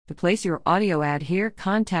To place your audio ad here,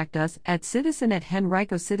 contact us at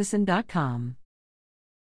citizen@henricocitizen.com.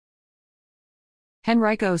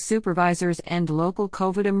 Henrico supervisors end local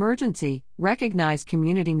COVID emergency, recognize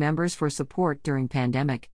community members for support during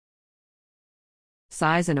pandemic.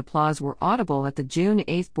 Sighs and applause were audible at the June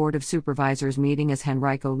 8 Board of Supervisors meeting as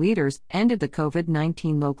Henrico leaders ended the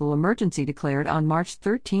COVID-19 local emergency declared on March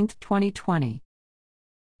 13, 2020.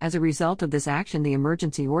 As a result of this action, the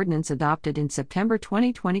emergency ordinance adopted in September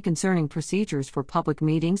 2020 concerning procedures for public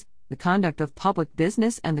meetings, the conduct of public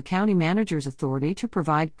business, and the county manager's authority to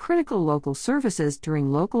provide critical local services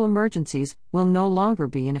during local emergencies will no longer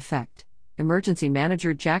be in effect. Emergency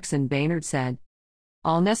Manager Jackson Baynard said.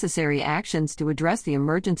 All necessary actions to address the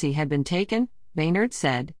emergency had been taken, Baynard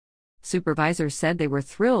said. Supervisors said they were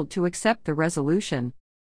thrilled to accept the resolution.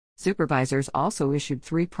 Supervisors also issued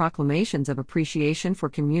 3 proclamations of appreciation for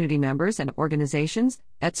community members and organizations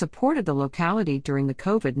that supported the locality during the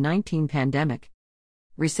COVID-19 pandemic.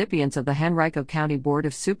 Recipients of the Henrico County Board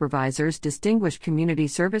of Supervisors Distinguished Community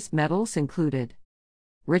Service Medals included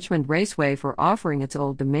Richmond Raceway for offering its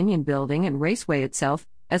Old Dominion building and raceway itself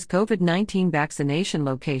as COVID-19 vaccination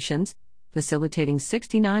locations, facilitating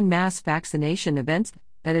 69 mass vaccination events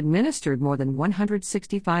that administered more than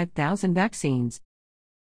 165,000 vaccines.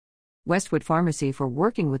 Westwood Pharmacy for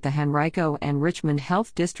working with the Henrico and Richmond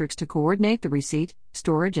Health Districts to coordinate the receipt,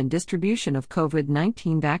 storage, and distribution of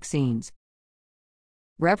COVID-19 vaccines.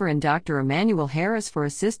 Reverend Dr. Emmanuel Harris for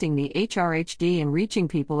assisting the HRHD in reaching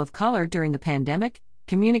people of color during the pandemic,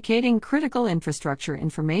 communicating critical infrastructure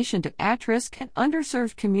information to at-risk and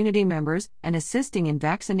underserved community members, and assisting in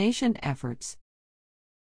vaccination efforts.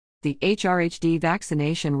 The HRHD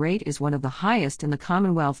vaccination rate is one of the highest in the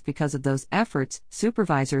Commonwealth because of those efforts,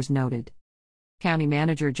 supervisors noted. County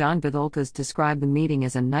Manager John Betholkas described the meeting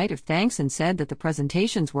as a night of thanks and said that the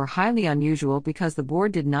presentations were highly unusual because the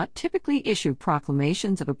board did not typically issue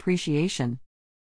proclamations of appreciation.